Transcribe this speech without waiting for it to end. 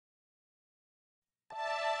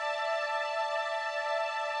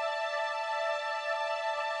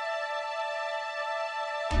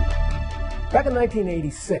Back in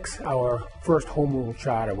 1986, our first Home Rule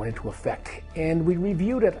Charter went into effect, and we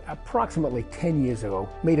reviewed it approximately 10 years ago,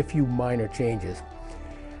 made a few minor changes.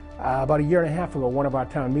 About a year and a half ago, one of our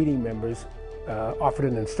town meeting members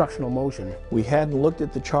offered an instructional motion. We hadn't looked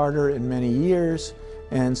at the charter in many years,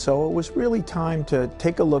 and so it was really time to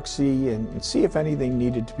take a look-see and see if anything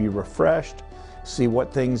needed to be refreshed, see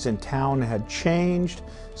what things in town had changed,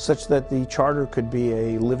 such that the charter could be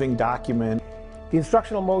a living document. The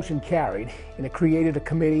instructional motion carried, and it created a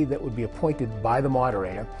committee that would be appointed by the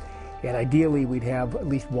moderator, and ideally we'd have at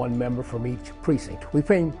least one member from each precinct. We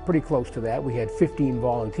came pretty close to that. We had 15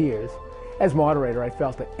 volunteers. As moderator, I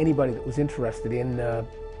felt that anybody that was interested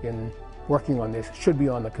in working on this should be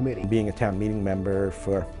on the committee. Being a town meeting member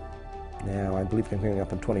for now, I believe I'm coming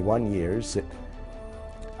up on 21 years,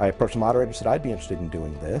 I approached the moderator and said I'd be interested in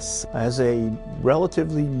doing this. As a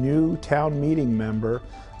relatively new town meeting member,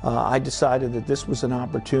 I decided that this was an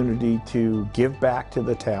opportunity to give back to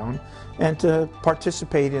the town and to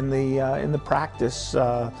participate in the practice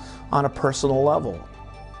on a personal level.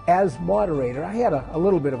 As moderator, I had a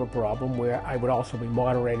little bit of a problem where I would also be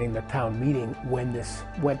moderating the town meeting when this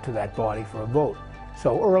went to that body for a vote.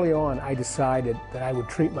 So early on, I decided that I would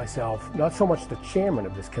treat myself not so much the chairman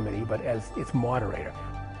of this committee, but as its moderator.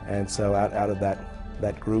 And so out of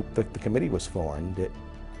that group, the committee was formed,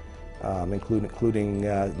 including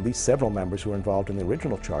at least several members who were involved in the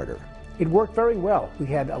original charter. It worked very well. We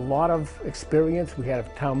had a lot of experience. We had a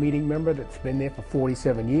town meeting member that's been there for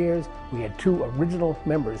 47 years. We had two original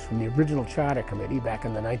members from the original charter committee back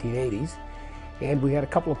in the 1980s. And we had a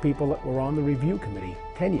couple of people that were on the review committee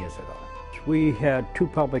 10 years ago. We had two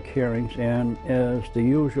public hearings, and as the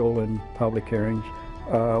usual in public hearings,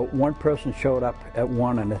 one person showed up at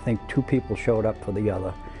one, and I think two people showed up for the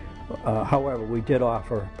other. However, we did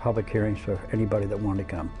offer public hearings for anybody that wanted to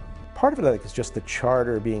come. Part of it, I think, is just the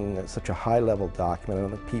charter being such a high-level document. I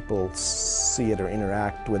don't think people see it or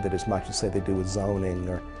interact with it as much as, say, they do with zoning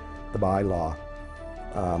or the bylaw.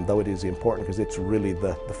 Though it is important because it's really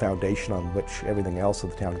the foundation on which everything else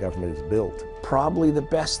of the town government is built. Probably the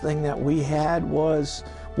best thing that we had was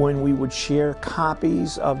when we would share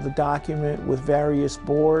copies of the document with various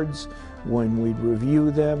boards, when we'd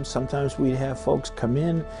review them. Sometimes we'd have folks come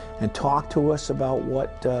in and talk to us about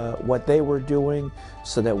what they were doing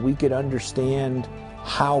so that we could understand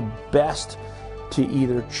how best to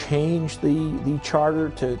either change the charter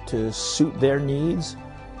to suit their needs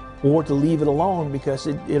or to leave it alone because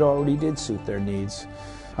it already did suit their needs.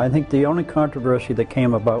 I think the only controversy that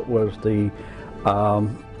came about was the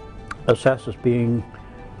assessors being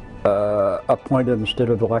appointed instead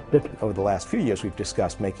of elected. Over the last few years, we've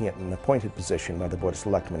discussed making it an appointed position by the Board of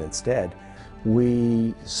Selectmen instead.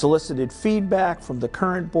 We solicited feedback from the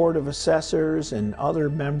current Board of Assessors and other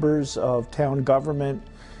members of town government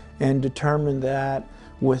and determined that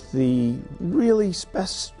with the really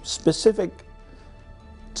specific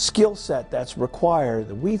skill set that's required,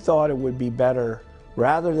 that we thought it would be better,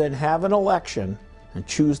 rather than have an election and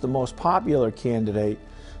choose the most popular candidate,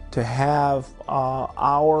 to have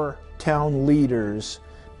our town leaders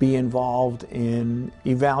be involved in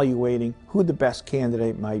evaluating who the best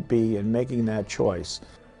candidate might be and making that choice.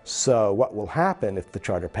 So what will happen if the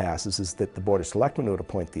charter passes is that the Board of Selectmen would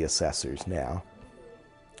appoint the assessors now,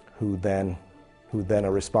 who then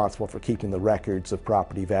are responsible for keeping the records of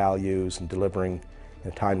property values and delivering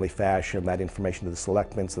in a timely fashion that information to the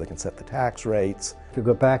selectmen so they can set the tax rates. If you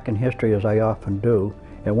go back in history, as I often do,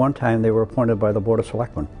 at one time they were appointed by the Board of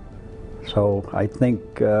Selectmen. So I think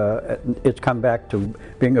it's come back to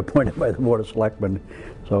being appointed by the Board of Selectmen.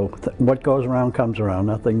 So what goes around comes around.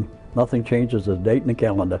 Nothing changes the date in the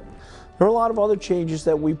calendar. There are a lot of other changes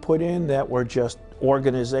that we put in that were just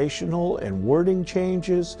organizational and wording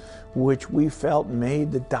changes, which we felt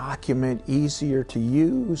made the document easier to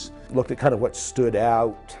use. Looked at kind of what stood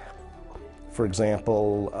out. For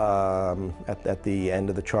example, at the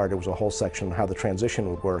end of the charter was a whole section on how the transition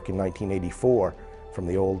would work in 1984 from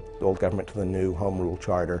the old government to the new Home Rule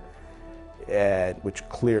Charter, which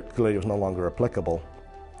clearly was no longer applicable.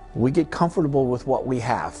 We get comfortable with what we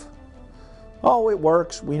have. Oh, it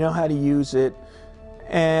works, we know how to use it,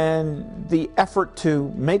 and the effort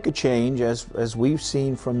to make a change, as we've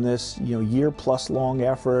seen from this year-plus long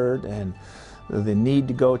effort, and the need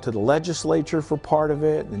to go to the legislature for part of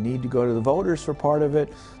it, the need to go to the voters for part of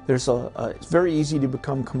it, it's very easy to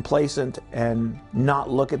become complacent and not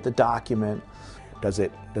look at the document. Does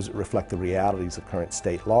it reflect the realities of current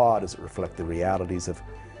state law? Does it reflect the realities of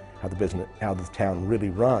how the town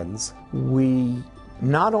really runs? We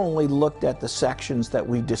not only looked at the sections that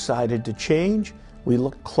we decided to change, we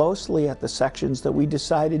looked closely at the sections that we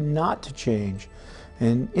decided not to change.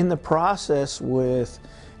 And in the process, with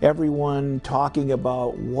everyone talking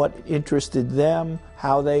about what interested them,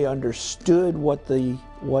 how they understood what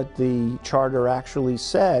the charter actually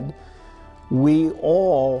said, we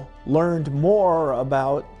all learned more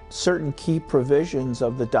about certain key provisions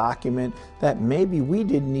of the document that maybe we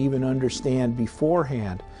didn't even understand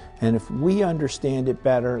beforehand. And if we understand it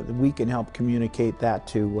better, we can help communicate that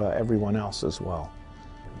to everyone else as well.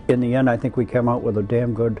 In the end, I think we came out with a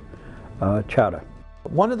damn good charter.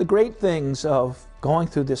 One of the great things of going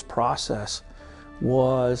through this process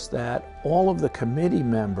was that all of the committee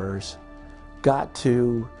members got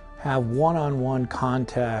to have one-on-one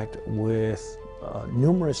contact with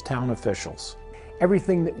numerous town officials.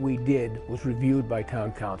 Everything that we did was reviewed by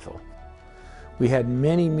town council. We had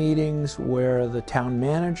many meetings where the town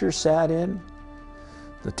manager sat in.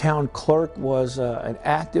 The town clerk was an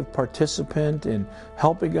active participant in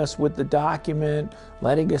helping us with the document,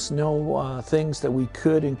 letting us know things that we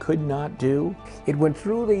could and could not do. It went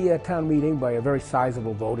through the town meeting by a very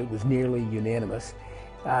sizable vote. It was nearly unanimous.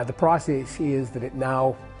 The process is that it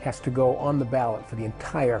now has to go on the ballot for the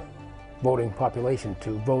entire voting population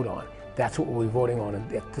to vote on. That's what we'll be voting on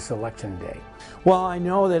at this election day. Well, I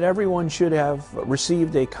know that everyone should have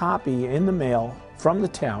received a copy in the mail from the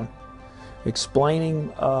town explaining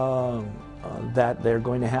that they're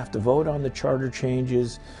going to have to vote on the charter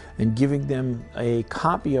changes and giving them a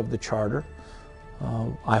copy of the charter.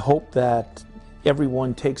 I hope that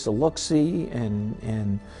everyone takes a look-see,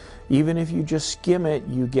 and even if you just skim it,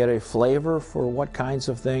 you get a flavor for what kinds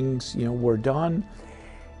of things were done.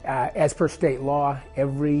 As per state law,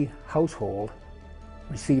 every household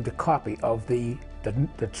received a copy of the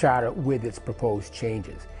charter with its proposed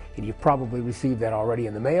changes. And you've probably received that already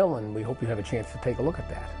in the mail, and we hope you have a chance to take a look at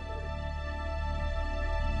that.